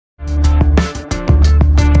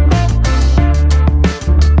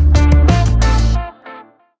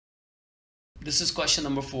This is question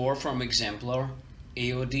number 4 from exemplar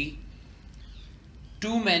AOD.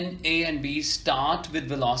 Two men A and B start with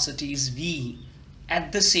velocities v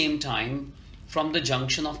at the same time from the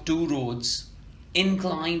junction of two roads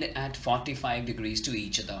inclined at 45 degrees to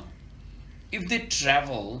each other. If they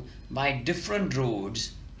travel by different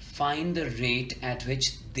roads, find the rate at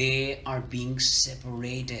which they are being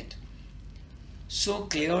separated. So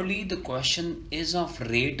clearly the question is of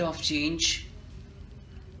rate of change.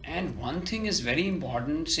 And one thing is very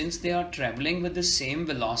important, since they are traveling with the same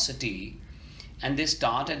velocity and they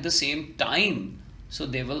start at the same time, so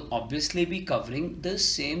they will obviously be covering the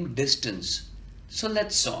same distance. So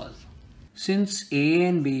let's solve. Since A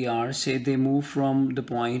and B are, say they move from the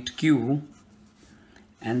point Q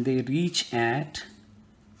and they reach at,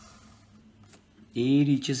 A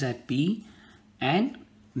reaches at P and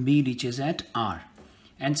B reaches at R.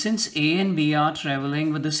 And since A and B are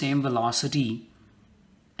traveling with the same velocity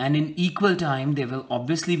and in equal time, they will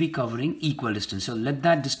obviously be covering equal distance. So let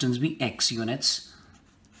that distance be x units.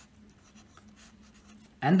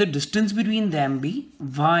 And the distance between them be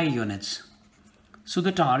y units. So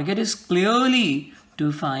the target is clearly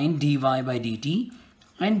to find dy by dt,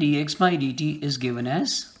 and dx by dt is given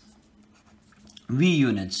as v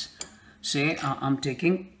units. Say I'm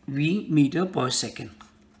taking v meter per second.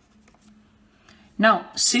 Now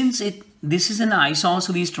since this is an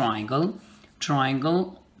isosceles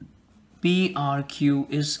triangle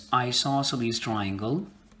PRQ is isosceles triangle.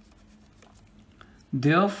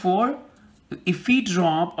 Therefore, if we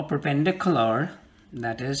drop a perpendicular,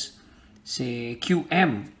 that is say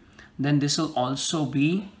QM, then this will also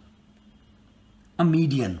be a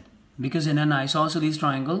median, because in an isosceles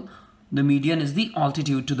triangle, the median is the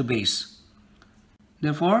altitude to the base.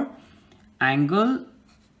 Therefore, angle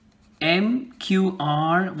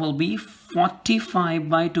MQR will be 45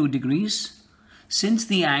 by 2 degrees. Since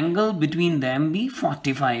the angle between them be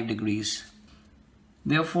 45 degrees.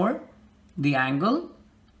 Therefore, the angle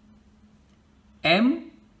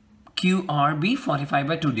MQR be 45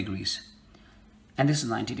 by 2 degrees. And this is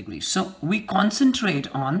 90 degrees. So we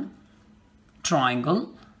concentrate on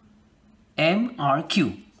triangle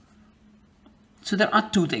MRQ. So there are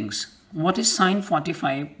two things. What is sine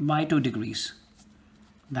 45 by 2 degrees?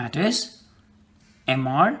 That is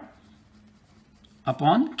MR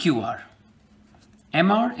upon QR.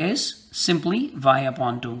 MR is simply y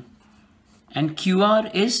upon 2 and QR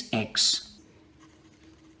is x.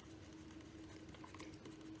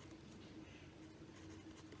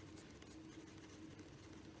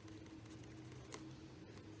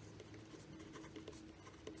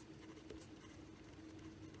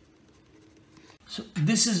 So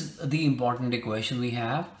this is the important equation we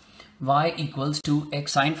have. Y equals to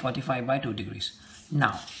x sine 45 by 2 degrees.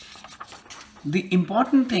 Now, the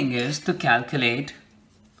important thing is to calculate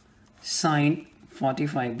sine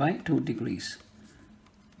 45 by 2 degrees,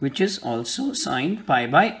 which is also sine pi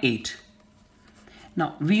by 8.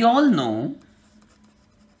 Now, we all know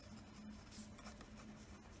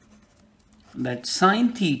that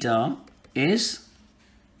sine theta is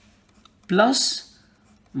plus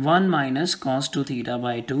 1 minus cos 2 theta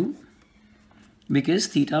by 2, because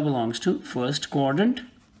theta belongs to first quadrant.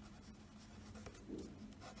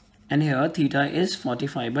 And here theta is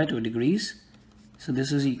 45 by 2 degrees. So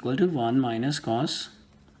this is equal to 1 minus cos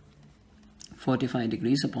 45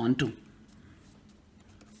 degrees upon 2.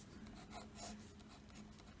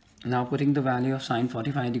 Now putting the value of sine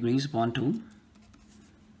 45 degrees upon 2.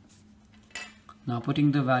 Now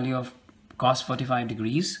putting the value of cos 45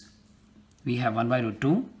 degrees, we have 1 by root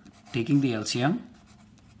 2, taking the LCM.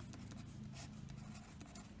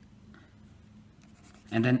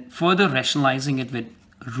 And then further rationalizing it with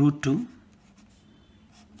root 2.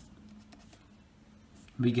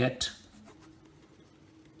 We get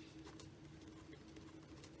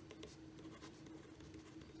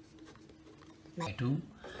by 2.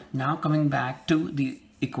 Now coming back to the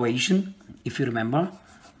equation, if you remember,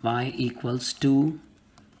 y equals to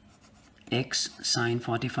x sine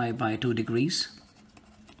 45 by 2 degrees.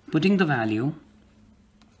 Putting the value,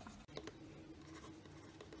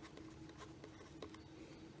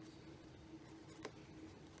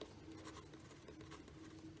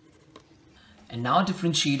 and now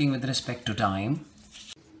differentiating with respect to time,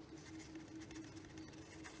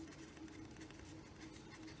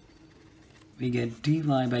 we get dy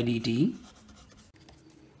by dt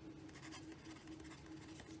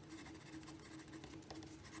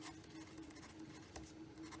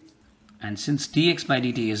and since dx by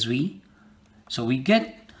dt is v, so we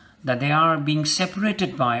get that they are being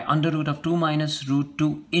separated by under root of 2 minus root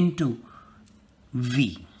 2 into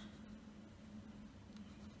v.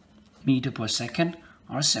 Meter per second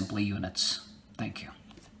are simply units. Thank you.